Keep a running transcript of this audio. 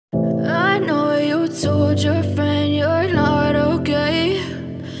told your friend you're not okay?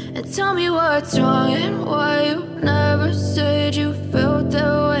 And tell me what's wrong and why you never said you felt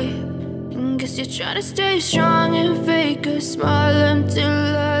that way. And guess you're trying to stay strong and fake a smile until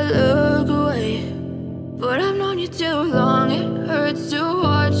I look away. But I've known you too long, it hurts to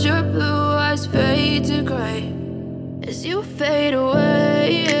watch your blue eyes fade to gray as you fade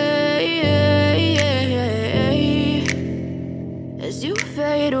away, as you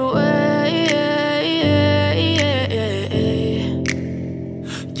fade away.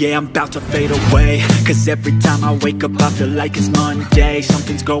 Yeah, I'm about to fade away, cause every time I wake up I feel like it's Monday.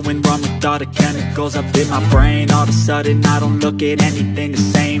 Something's going wrong with all the chemicals up in my brain. All of a sudden I don't look at anything the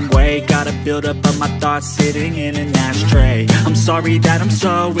same way. Got a buildup of my thoughts sitting in an ashtray. I'm sorry that I'm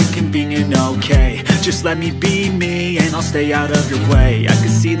so inconvenient, okay? Just let me be me and I'll stay out of your way. I can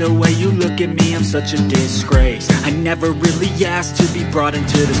see the way you look at me, I'm such a disgrace. I never really asked to be brought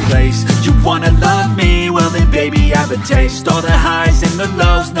into this place. You wanna love me? Well then baby, have a taste. All the highs and the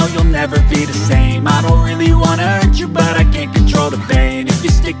lows, no, you'll never be the same. I don't really wanna hurt you, but I can't control the pain. If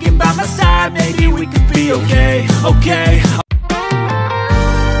you're sticking by my side, maybe we could be okay, okay.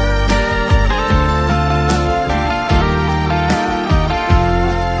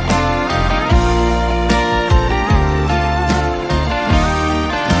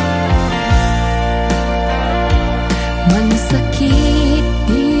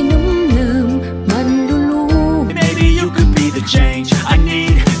 Change I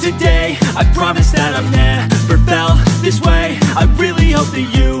need today. I promise that I've never felt this way. I really hope that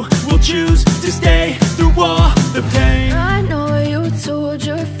you will choose to stay through all the pain. I know you told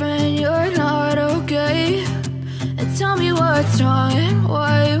your friend you're not okay. And tell me what's wrong and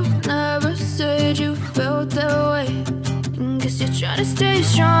why you never said you felt that way. And guess you're trying to stay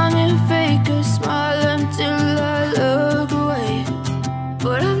strong and fake a smile until I look away.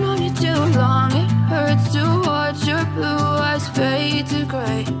 But I've known you too long, it hurts to watch your blue eyes fade to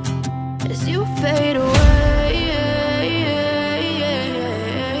gray as you fade away,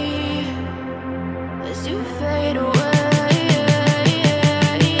 as you fade away,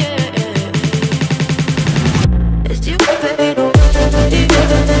 as you fade away,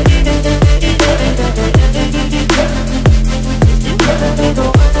 as you fade away.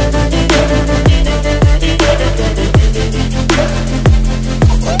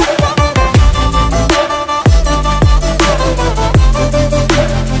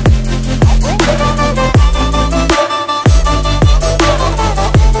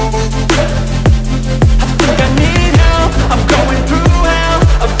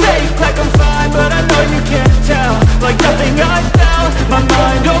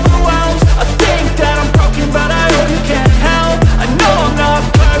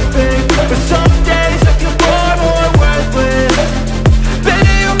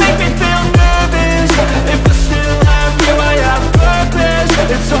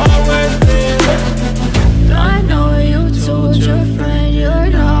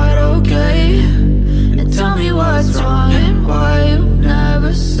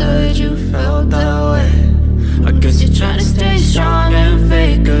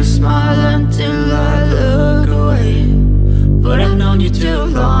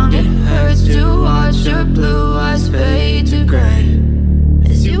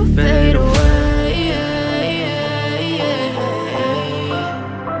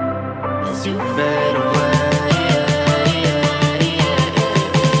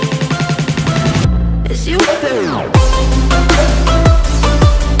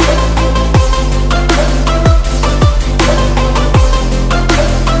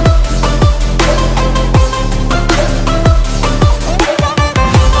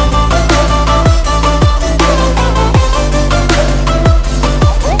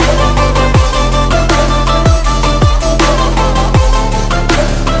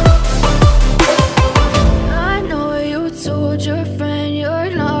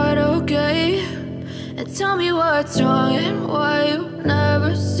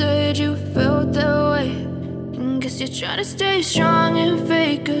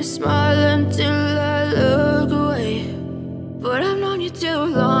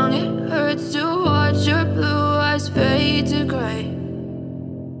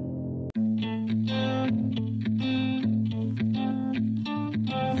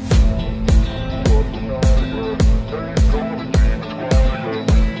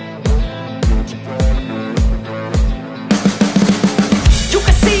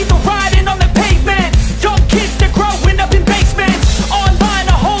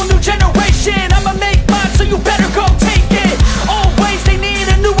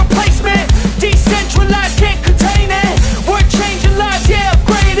 Centralized, can't contain it. We're changing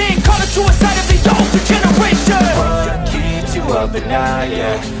night,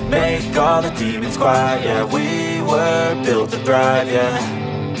 yeah. Make all the demons quiet, yeah. We were built to thrive,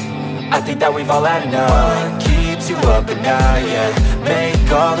 yeah. I think that we've all had enough. What keeps you up at night, yeah. Make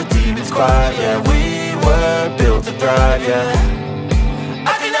all the demons quiet, yeah. We were built to thrive, yeah.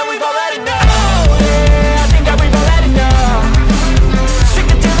 I think that we've all had enough. Oh, yeah, I think that we've all had enough. Sick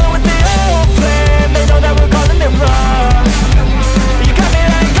of dealing with the old plan. They know that we're calling it wrong. You got me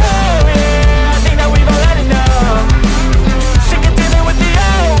like, oh yeah, I think that we've all had enough. Sick of dealing with the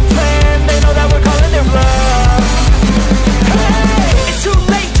old plan. They know that we're calling it wrong. Hey, it's too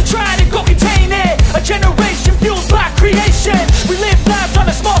late to try to go contain it. A generation fueled by creation. We live lives on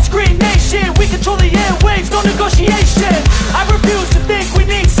a small screen nation. We control the airwaves, no negotiation. I refuse to think we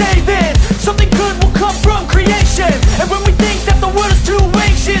need saving. Something good will come from creation. And when we think that the world is too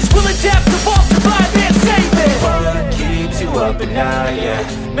anxious, we'll adapt, evolve, survive and save it. What keeps you up at night, yeah.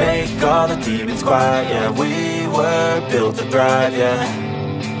 Make all the demons quiet, yeah. We were built to thrive, yeah.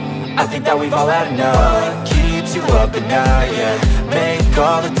 I think that we've all had enough. What keeps you up at night, yeah. Make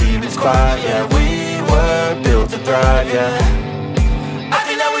all the demons quiet, yeah. We were built to thrive, yeah. I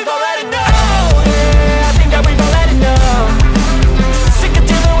think that we've all had enough. Oh yeah, I think that we've all had enough. Sick of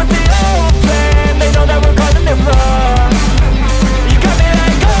dealing with the old plan. They know that we're calling it wrong. You got me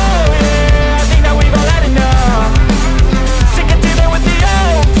like, oh yeah, I think that we've all had enough. Sick of dealing with the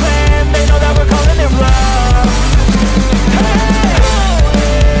old plan. They know that we're calling it wrong. Hey, oh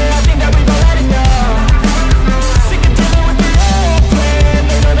yeah, I think that we've all had enough. Sick of dealing with the old plan.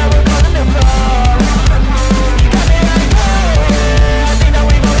 They know that we're calling it wrong. You got me like, oh yeah, I think that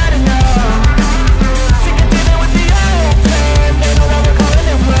we've all had enough. Sick of dealing with the old plan. They know that we're calling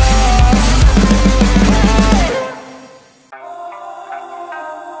it wrong.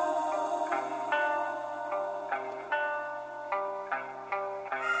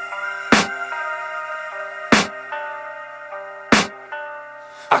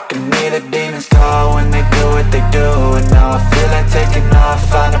 I can hear the demons call when they do what they do. And now I feel like taking off,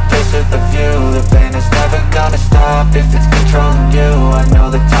 find a place with a view. The pain is never gonna stop if it's controlling you. I know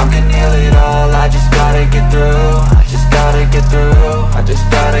that time can heal it all, I just gotta get through. I just gotta get through, I just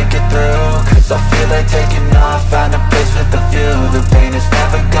gotta get through. Cause I feel like taking off, find a place with a view. The pain is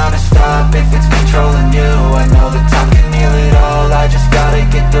never gonna stop if it's controlling you. I know that time can heal it all, I just gotta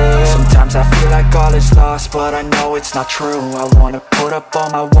get through. Sometimes I feel like all is lost, but I know it's not true. I wanna put up all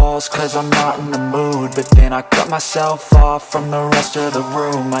my walls cause I'm not in the mood. But then I cut myself off from the rest of the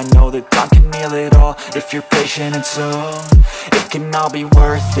room. I know that time can heal it all if you're patient and soon. It can all be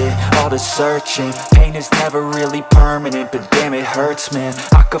worth it, all the searching. Pain is never really permanent, but damn it hurts, man.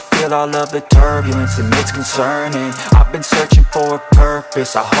 I could feel all of the turbulence and it's concerning. I've been searching for a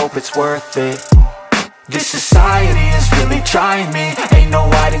purpose, I hope it's worth it. This society is really trying me. Ain't no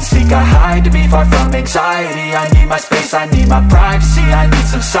hide and seek, I hide to be far from anxiety. I need my space, I need my privacy. I need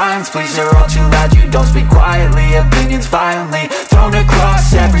some silence, please, you're all too loud. You don't speak quietly, opinions violently thrown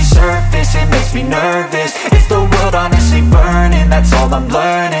across every surface. It makes me nervous, it's the world honestly burning. That's all I'm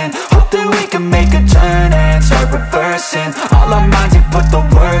learning, hope that we can make a turn and start reversing. All our minds and put the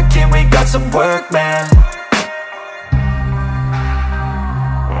work in, we got some work, man.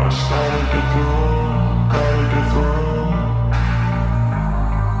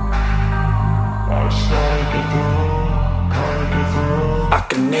 I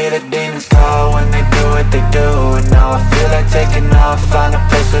can hear the demons call when they do what they do. And now I feel like taking off, find a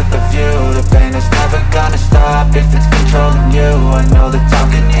place with a view. The pain is never gonna stop if it's controlling you. I know that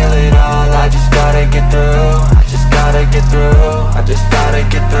time can heal it all, I just gotta get through. I just gotta get through, I just gotta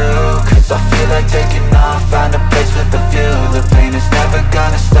get through. Cause I feel like taking off, find a place with a view. The pain is never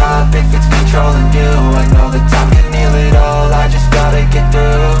gonna stop if it's controlling you. I know that time can heal it all, I just gotta get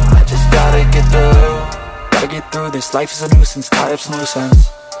through. I just gotta get through. Gotta get through this, life is a nuisance, tie up some loose ends.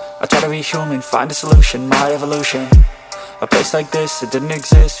 I try to be human, find a solution, my evolution. A place like this, it didn't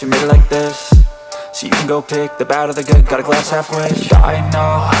exist, we made it like this. So you can go pick the bad or the good, got a glass halfway. I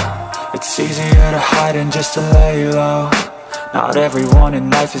know, it's easier to hide than just to lay low. Not everyone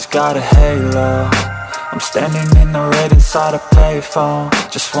in life has got a halo. I'm standing in the red inside a payphone.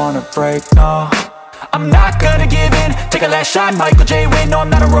 Just wanna break, no, I'm not gonna give in. Take a last shot, Michael J. Win. No, I'm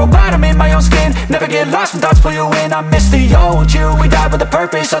not a robot, I'm in my own skin. Never get lost when thoughts pull you in. I miss the old you, we died with a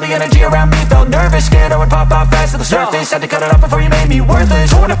purpose. All the energy around me felt nervous, scared I would pop out fast to the surface. Had to cut it off before you made me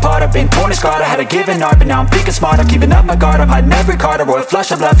worthless. Torn apart, I've been torn and scarred. I had a given art, but now I'm thinking smart. I'm keeping up my guard, I'm hiding every card. A royal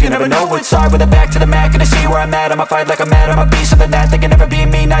flush of left, you never know what's hard. With a back to the mat, gonna see where I'm at. I'ma fight like I'm mad, I'ma be something that they can never be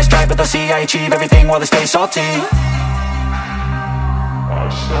me. Nice try, but they'll see I achieve everything while they stay salty. I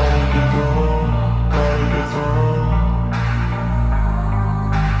started to go.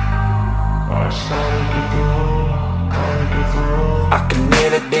 I started to go through.